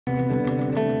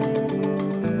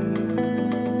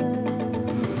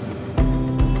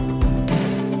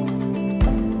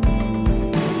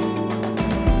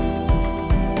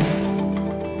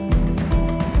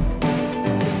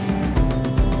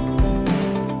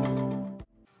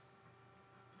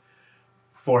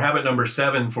For habit number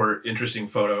 7 for interesting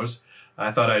photos,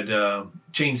 I thought I'd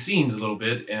change scenes a little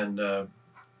bit and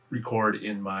record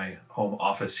in my home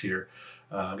office here.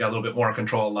 I've got a little bit more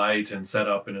control of light and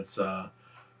setup, and it's,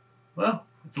 well,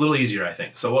 it's a little easier, I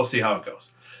think. So we'll see how it goes.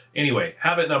 Anyway,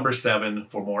 habit number 7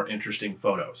 for more interesting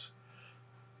photos.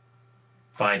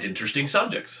 Find interesting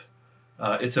subjects.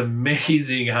 It's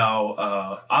amazing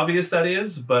how obvious that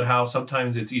is, but how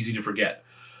sometimes it's easy to forget.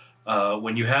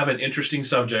 When you have an interesting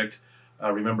subject,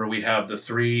 remember we have the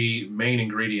 3 main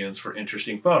ingredients for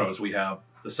interesting photos. We have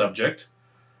the subject,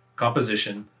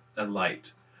 composition, and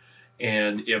light.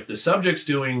 And if the subject's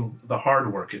doing the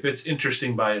hard work, if it's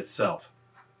interesting by itself,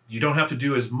 you don't have to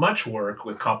do as much work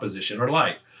with composition or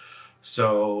light.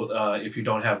 So if you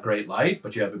don't have great light,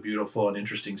 but you have a beautiful and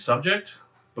interesting subject,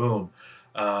 boom,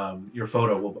 your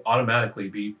photo will automatically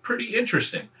be pretty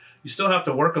interesting. You still have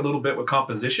to work a little bit with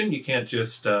composition. You can't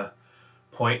just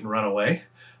point and run away,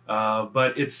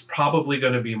 but it's probably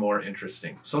going to be more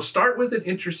interesting. So start with an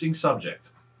interesting subject.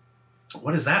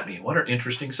 What does that mean? What are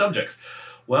interesting subjects?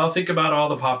 Well, think about all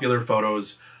the popular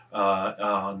photos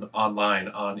online,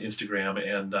 on Instagram,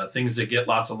 and things that get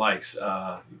lots of likes.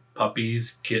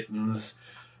 Puppies, kittens,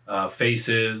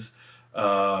 faces,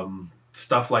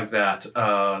 stuff like that.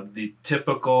 The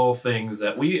typical things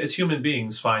that we as human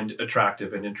beings find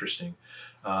attractive and interesting.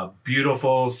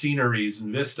 Beautiful sceneries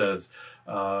and vistas,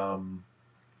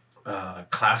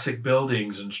 classic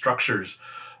buildings and structures,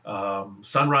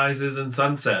 sunrises and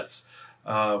sunsets.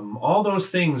 All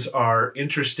those things are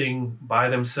interesting by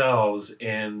themselves,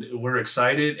 and we're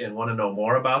excited and want to know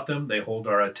more about them. They hold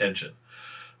our attention.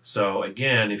 So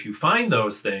again, if you find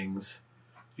those things,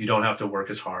 you don't have to work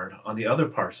as hard on the other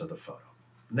parts of the photo.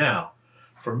 Now,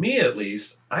 for me at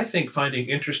least, I think finding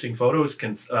interesting photos,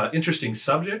 interesting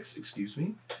subjects,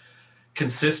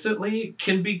 consistently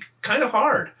can be kind of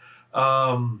hard.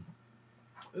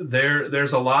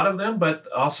 There's a lot of them, but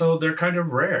also they're kind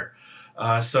of rare.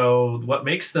 So what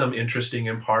makes them interesting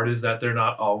in part is that they're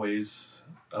not always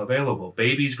available.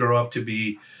 Babies grow up to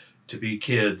be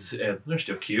kids, and they're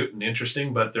still cute and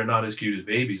interesting, but they're not as cute as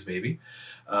babies, maybe.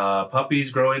 Puppies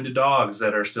grow into dogs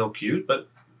that are still cute, but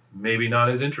maybe not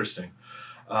as interesting.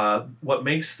 What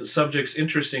makes the subjects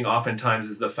interesting oftentimes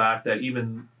is the fact that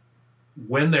even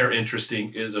when they're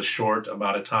interesting is a short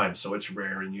amount of time, so it's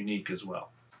rare and unique as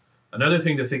well. Another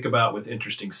thing to think about with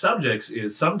interesting subjects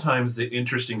is sometimes the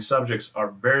interesting subjects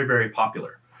are very, very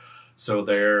popular. So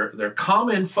they're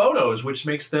common photos, which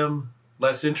makes them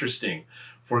less interesting.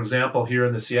 For example, here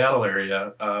in the Seattle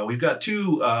area, we've got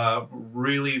 2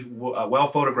 really well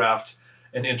photographed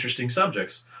and interesting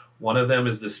subjects. One of them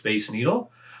is the Space Needle,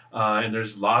 and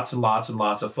there's lots and lots and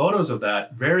lots of photos of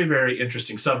that. Very, very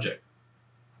interesting subject.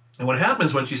 And what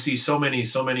happens once you see so many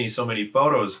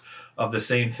photos of the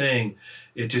same thing,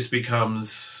 it just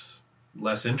becomes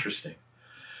less interesting.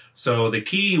 So the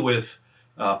key with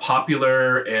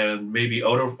popular and maybe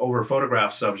over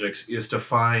photographed subjects is to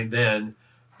find then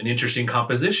an interesting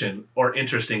composition or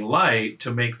interesting light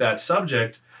to make that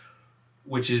subject,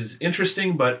 which is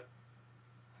interesting but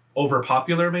over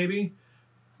popular maybe,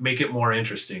 make it more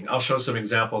interesting. I'll show some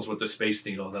examples with the Space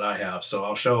Needle that I have. So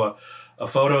I'll show a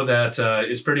photo that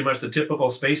is pretty much the typical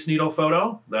Space Needle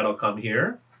photo. That'll come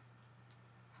here.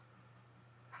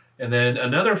 And then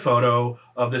another photo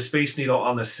of the Space Needle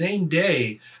on the same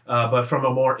day, but from a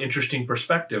more interesting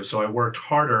perspective. So I worked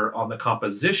harder on the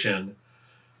composition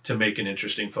to make an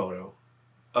interesting photo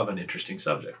of an interesting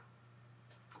subject.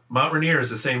 Mount Rainier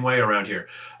is the same way around here.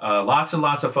 Lots and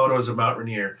lots of photos of Mount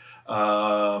Rainier.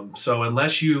 So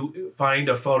unless you find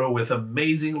a photo with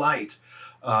amazing light,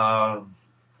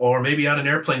 or maybe on an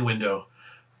airplane window,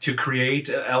 to create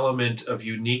an element of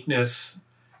uniqueness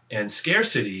and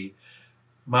scarcity,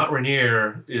 Mount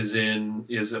Rainier is an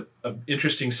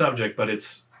interesting subject, but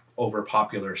it's over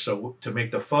popular. So to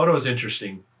make the photos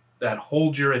interesting that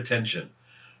hold your attention,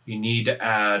 you need to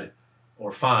add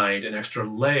or find an extra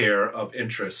layer of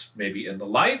interest, maybe in the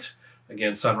light,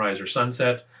 again, sunrise or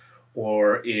sunset,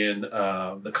 or in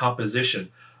the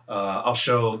composition. I'll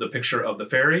show the picture of the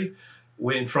ferry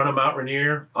in front of Mount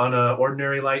Rainier on an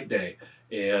ordinary light day.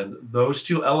 And those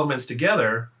 2 elements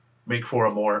together make for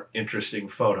a more interesting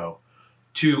photo.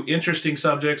 2 interesting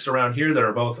subjects around here that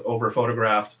are both over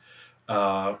photographed,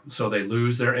 so they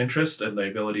lose their interest and the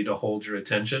ability to hold your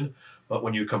attention. But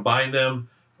when you combine them,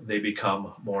 they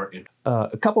become more interesting.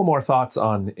 A couple more thoughts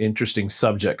on interesting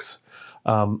subjects.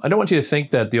 I don't want you to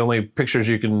think that the only pictures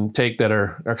you can take that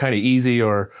are kind of easy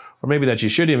or maybe that you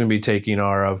should even be taking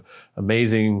are of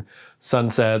amazing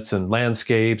sunsets and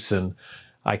landscapes and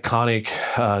iconic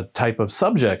type of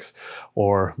subjects,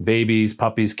 or babies,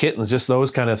 puppies, kittens, just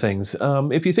those kind of things.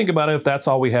 If you think about it, if that's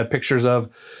all we had pictures of,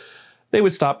 they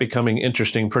would stop becoming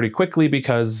interesting pretty quickly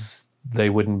because they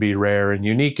wouldn't be rare and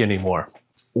unique anymore.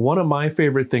 One of my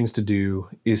favorite things to do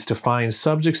is to find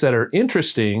subjects that are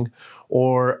interesting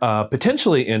or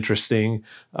potentially interesting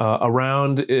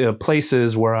around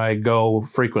places where I go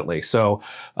frequently. So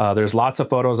there's lots of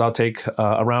photos I'll take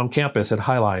around campus at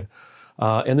Highline.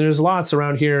 And there's lots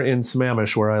around here in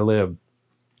Sammamish where I live.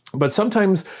 But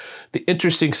sometimes the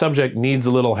interesting subject needs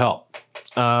a little help.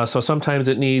 So sometimes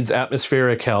it needs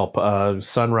atmospheric help,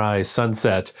 sunrise,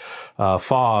 sunset,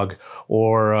 fog,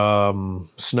 or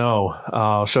snow.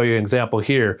 I'll show you an example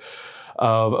here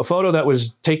of a photo that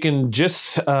was taken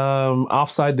just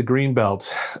offside the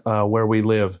greenbelt where we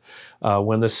live.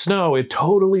 When the snow, it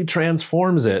totally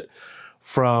transforms it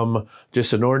from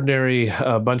just an ordinary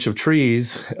bunch of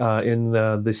trees in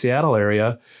the Seattle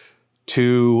area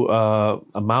to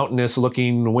a mountainous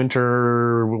looking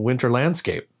winter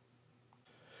landscape.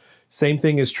 Same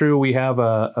thing is true. We have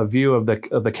a view of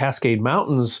the Cascade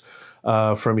Mountains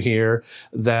from here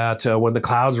that when the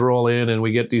clouds roll in and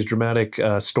we get these dramatic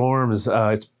storms,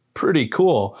 it's pretty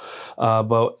cool.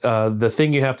 But the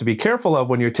thing you have to be careful of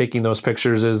when you're taking those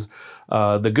pictures is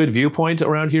the good viewpoint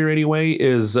around here anyway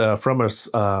is from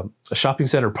a shopping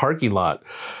center parking lot.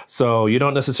 So you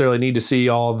don't necessarily need to see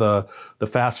all the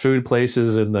fast food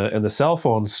places and the cell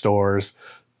phone stores.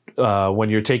 When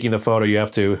you're taking the photo, you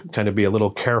have to kind of be a little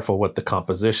careful with the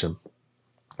composition.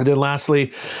 And then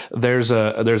lastly, there's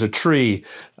a tree,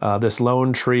 this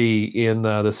lone tree in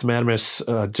the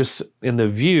Sammamish, just in the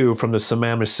view from the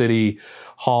Sammamish City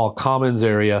Hall Commons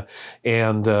area.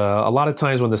 And a lot of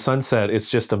times when the sun set, it's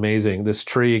just amazing. This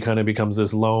tree kind of becomes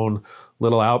this lone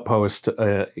little outpost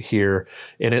here.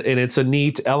 And it's a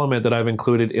neat element that I've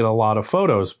included in a lot of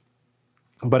photos.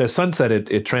 But at sunset,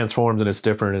 it transforms and it's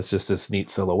different. It's just this neat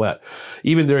silhouette.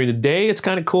 Even during the day, it's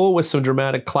kind of cool with some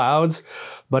dramatic clouds.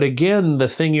 But again, the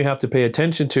thing you have to pay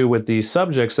attention to with these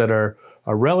subjects that are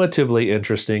relatively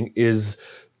interesting is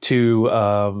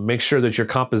to make sure that your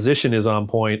composition is on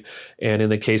point. And in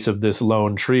the case of this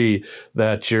lone tree,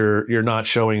 that you're not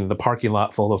showing the parking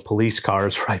lot full of police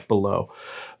cars right below.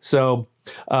 So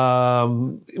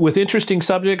with interesting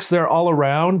subjects, they're all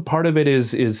around. Part of it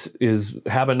is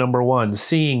habit number one,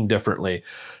 seeing differently,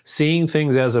 seeing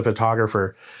things as a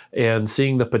photographer and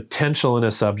seeing the potential in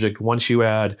a subject once you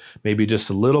add maybe just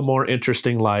a little more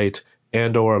interesting light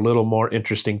and or a little more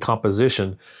interesting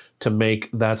composition to make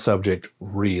that subject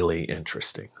really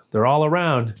interesting. They're all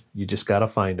around. You just got to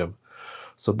find them.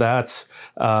 So that's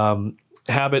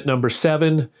habit number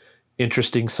 7,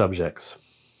 interesting subjects.